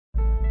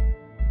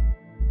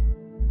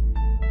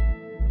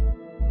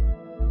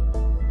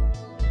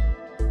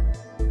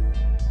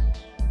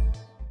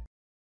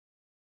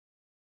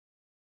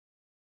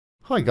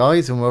Hi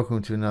guys, and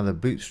welcome to another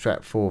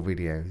Bootstrap 4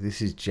 video.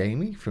 This is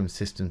Jamie from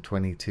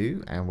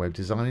System22 and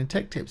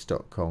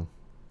webdesignandtechtips.com.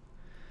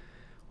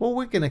 Well,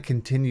 we're going to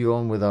continue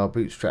on with our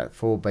Bootstrap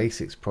 4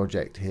 basics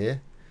project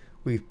here.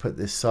 We've put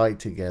this site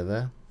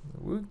together.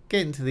 We're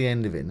getting to the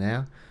end of it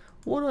now.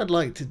 What I'd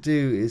like to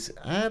do is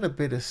add a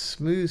bit of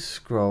smooth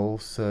scroll,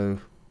 so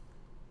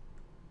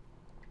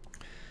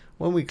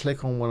when we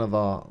click on one of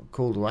our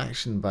call to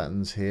action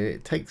buttons here,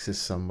 it takes us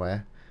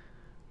somewhere,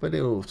 but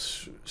it will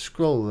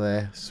scroll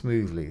there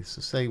smoothly.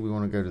 So say we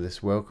want to go to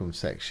this welcome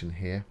section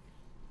here.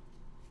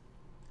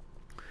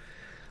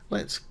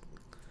 If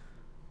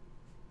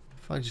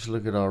I just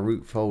look at our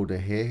root folder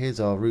here, here's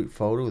our root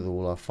folder with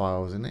all our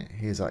files in it.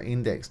 Here's our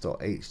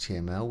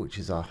index.html, which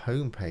is our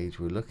home page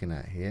we're looking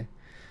at here.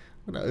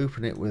 I'm going to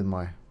open it with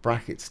my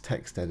Brackets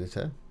text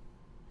editor.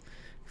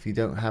 If you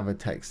don't have a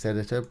text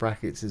editor,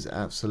 Brackets is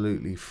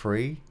absolutely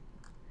free,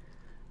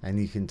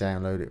 and you can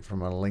download it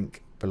from a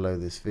link below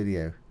this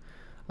video.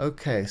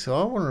 Okay, so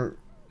I want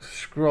to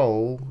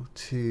scroll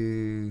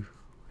to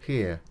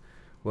here,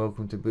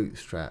 welcome to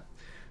Bootstrap.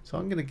 So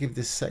I'm going to give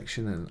this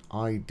section an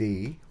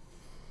ID,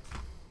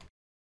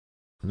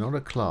 not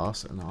a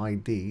class, an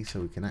ID,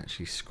 so we can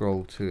actually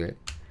scroll to it.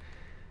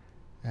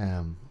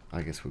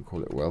 I guess we'll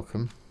call it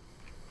welcome.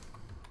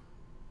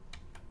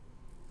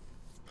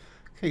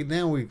 Okay,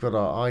 now we've got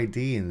our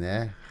ID in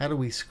there. How do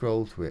we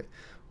scroll to it?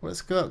 Well,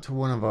 let's go up to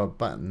one of our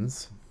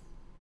buttons.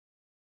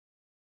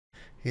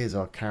 Here's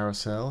our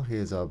carousel,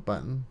 here's our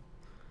button.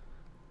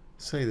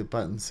 Say the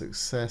button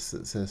success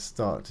that says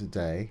start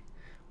today.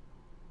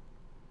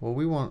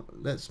 Well,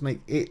 let's make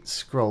it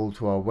scroll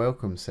to our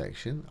welcome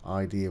section,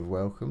 ID of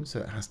welcome,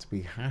 so it has to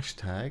be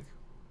hashtag.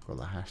 Got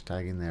the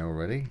hashtag in there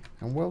already,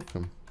 and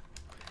welcome.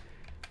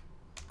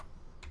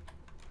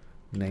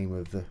 Name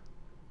of the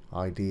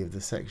ID of the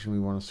section we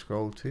want to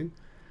scroll to.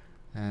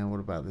 And what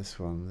about this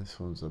one? This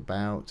one's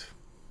about.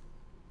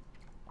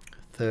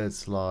 Third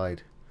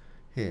slide.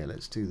 Here,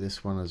 let's do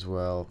this one as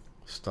well.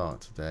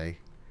 Start today.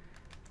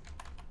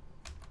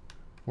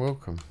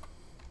 Welcome.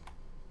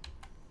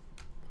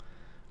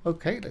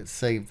 Okay, let's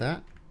save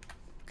that.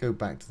 Go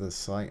back to the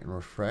site and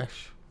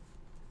refresh.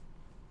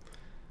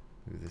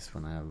 Move this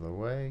one out of the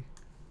way.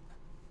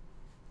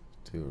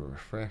 Do a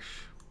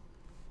refresh.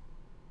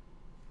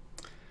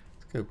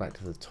 Let's go back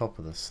to the top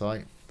of the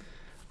site.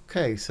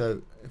 Okay,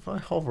 so if I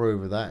hover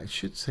over that, it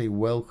should say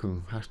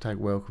welcome, hashtag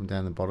welcome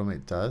down the bottom.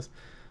 It does.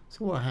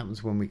 So what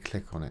happens when we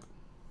click on it?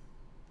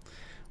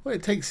 Well,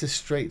 it takes us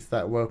straight to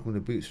that welcome to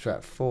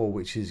Bootstrap 4,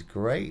 which is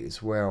great.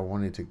 It's where I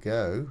wanted to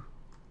go.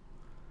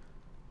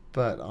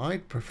 But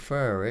I'd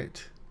prefer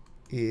it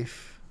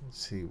if,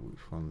 let's see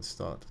which one, the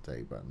start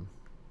today button.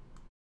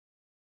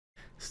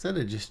 Instead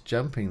of just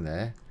jumping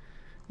there,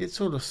 it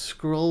sort of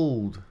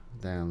scrolled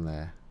down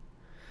there.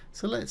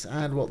 So let's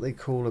add what they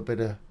call a bit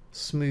of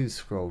smooth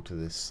scroll to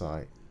this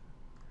site.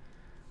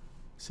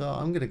 So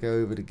I'm going to go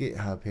over to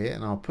GitHub here,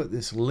 and I'll put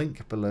this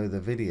link below the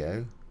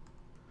video.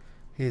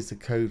 Here's the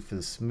code for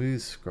the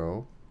smooth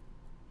scroll,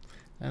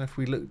 and if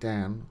we look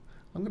down,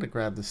 I'm going to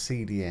grab the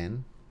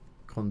CDN,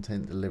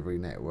 Content Delivery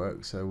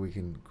Network, so we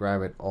can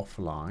grab it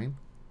offline.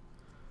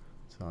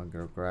 So I'm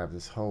going to grab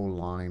this whole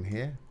line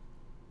here,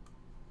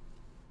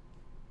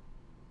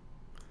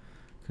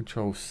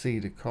 Control C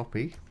to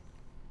copy,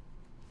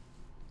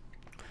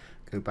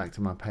 go back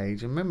to my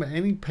page, and remember,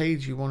 any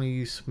page you want to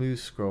use smooth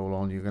scroll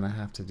on, you're going to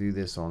have to do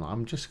this on.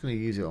 I'm just going to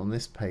use it on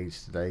this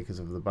page today because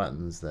of the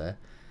buttons there.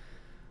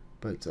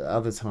 But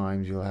other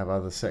times you'll have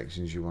other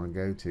sections you want to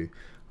go to.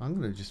 I'm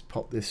going to just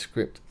pop this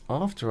script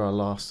after our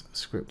last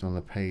script on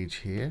the page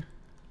here.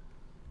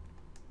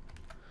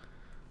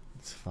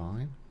 That's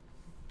fine.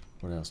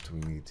 What else do we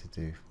need to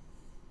do?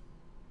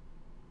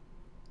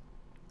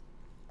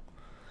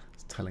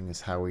 It's telling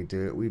us how we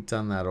do it. We've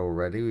done that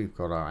already. We've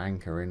got our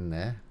anchor in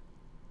there.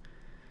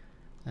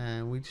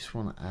 And we just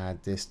want to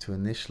add this to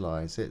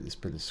initialize it, this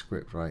bit of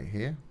script right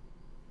here.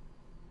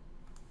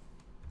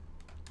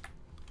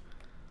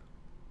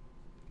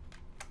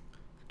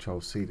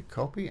 Control C to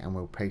copy, and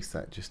we'll paste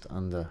that just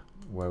under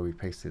where we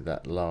pasted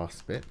that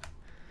last bit.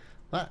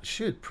 That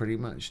should pretty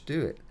much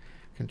do it.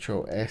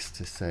 Control S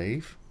to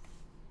save.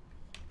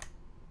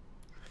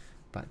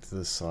 Back to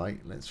the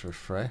site, let's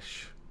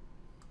refresh.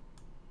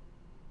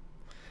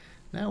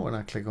 Now when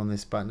I click on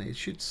this button, it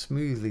should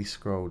smoothly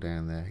scroll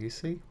down there, you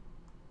see?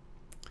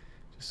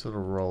 Just sort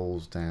of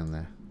rolls down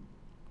there,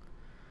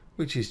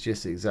 which is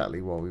just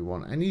exactly what we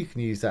want. And you can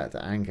use that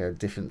to anchor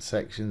different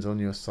sections on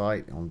your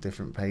site, on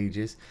different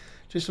pages.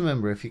 Just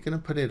remember, if you're going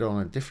to put it on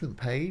a different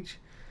page,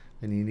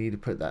 then you need to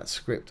put that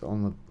script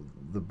on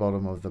the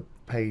bottom of the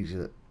page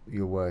that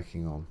you're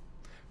working on.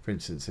 For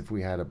instance, if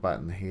we had a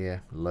button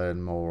here,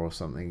 learn more or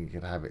something, you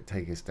could have it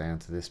take us down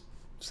to this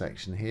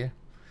section here.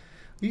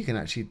 You can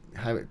actually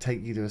have it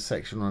take you to a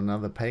section on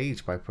another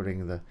page by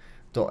putting the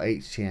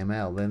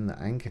 .html, then the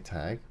anchor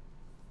tag.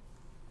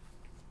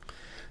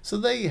 So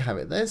there you have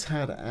it. There's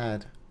how to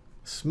add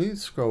smooth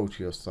scroll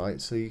to your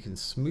site so you can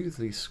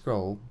smoothly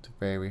scroll to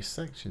various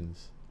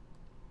sections.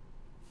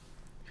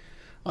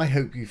 I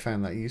hope you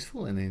found that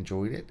useful and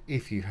enjoyed it.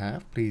 If you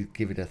have, please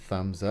give it a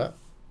thumbs up,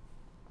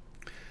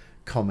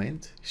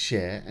 comment,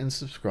 share and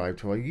subscribe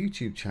to our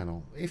YouTube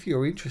channel. If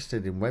you're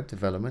interested in web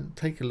development,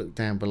 take a look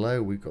down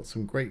below. We've got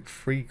some great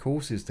free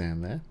courses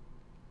down there,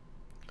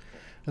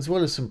 as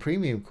well as some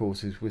premium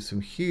courses with some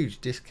huge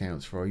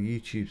discounts for our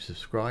YouTube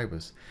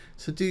subscribers,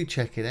 so do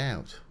check it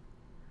out.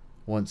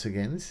 Once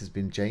again, this has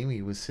been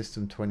Jamie with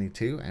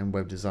System22 and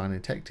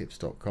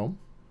webdesignandtechtips.com.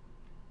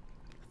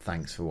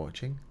 Thanks for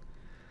watching.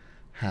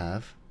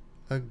 Have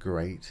a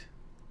great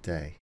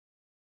day.